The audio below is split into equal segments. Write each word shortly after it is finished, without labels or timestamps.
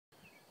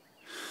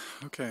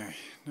Okay,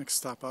 next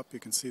stop up, you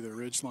can see the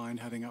ridge line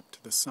heading up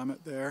to the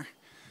summit there.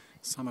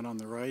 Summit on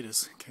the right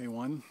is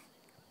K1.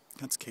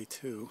 That's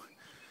K2.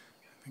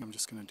 I think I'm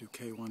just going to do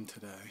K1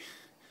 today.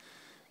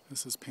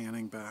 This is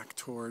panning back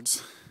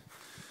towards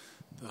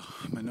the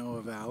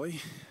Manoa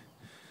Valley.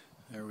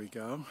 There we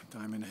go,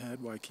 Diamond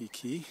Head,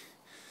 Waikiki.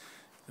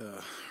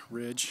 The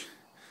ridge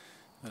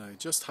that I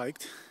just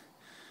hiked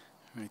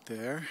right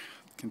there.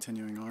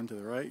 Continuing on to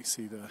the right, you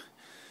see the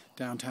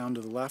downtown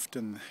to the left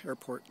and the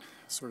airport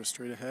sort of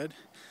straight ahead.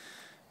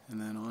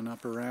 And then on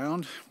up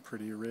around,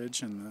 pretty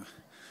ridge and the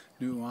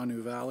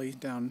Konahuanui Valley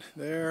down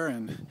there,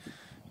 and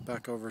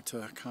back over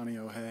to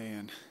Konahuanui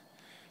and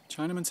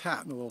Chinaman's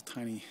Hat, the little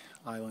tiny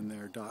island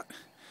there, dot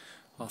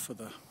off of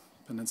the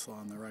peninsula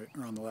on the right,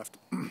 or on the left.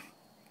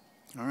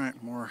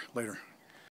 Alright, more later.